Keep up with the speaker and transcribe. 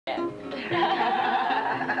Ready?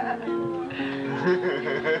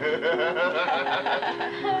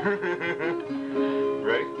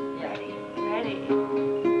 Ready. Ready.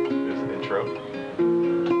 There's an intro.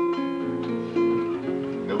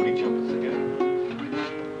 Nobody jumps again.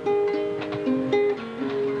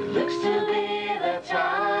 Looks to be the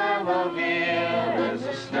time of year as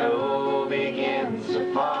the snow begins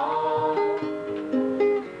to fall.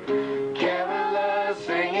 Carolers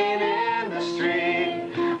singing in the street,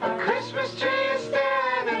 a Christmas tree is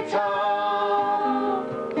standing tall.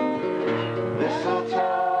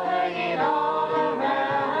 Mistletoe hanging all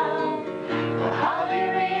around, the holly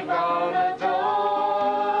wreath on the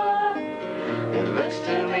door. It looks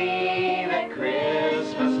to me that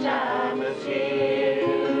Christmas time is here.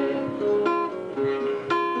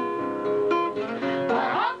 My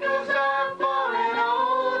heart goes out for an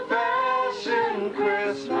old-fashioned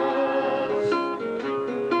Christmas.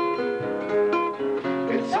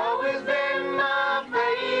 It's always been my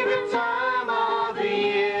favorite time of the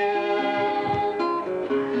year.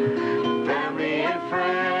 Family and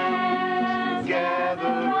friends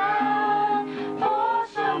gather round for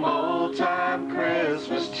some old-time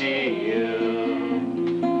Christmas cheer,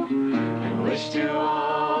 and wish to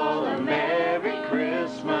all a Merry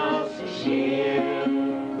Christmas this year.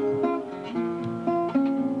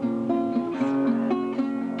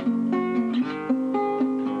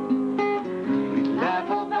 We laugh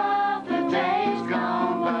about the days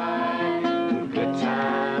gone by, the good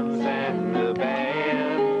times and the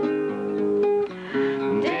band.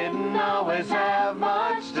 Didn't always have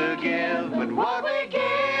much to give, but what we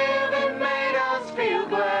give, it made us feel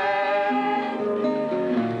glad.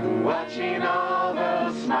 Watching all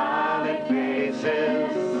those smiling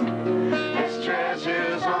faces as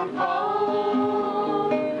treasures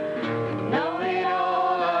unfold, knowing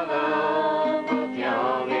all our love, both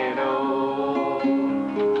young and old.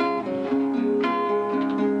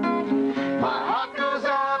 My heart goes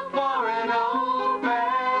out for an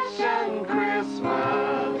old-fashioned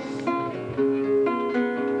Christmas.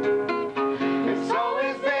 It's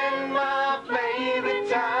always been my favorite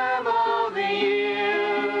time of the year.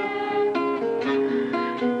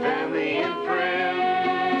 Family and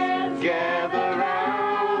friends gather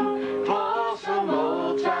round for some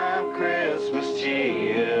old-time Christmas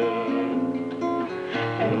cheer,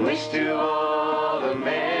 and wish to all a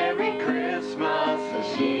Merry Christmas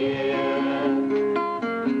this year.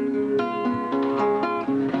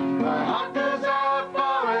 My heart goes out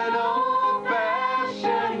for an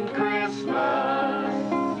old-fashioned Christmas.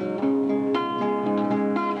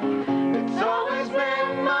 It's always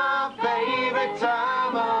been my favorite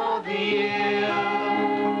time of the year.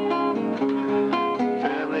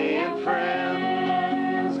 Family and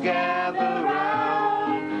friends gather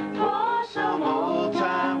round for some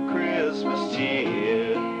old-time Christmas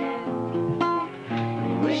cheer,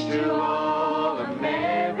 and wish to all a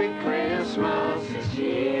Merry Christmas this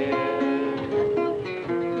year.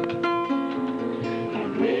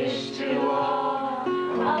 And wish to all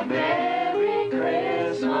a Merry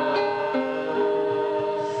Christmas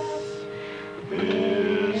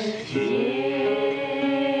this year.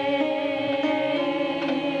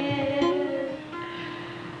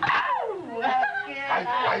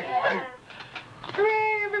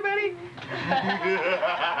 Hooray, everybody!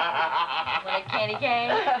 What a candy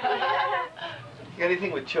cane.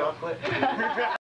 Anything with chocolate?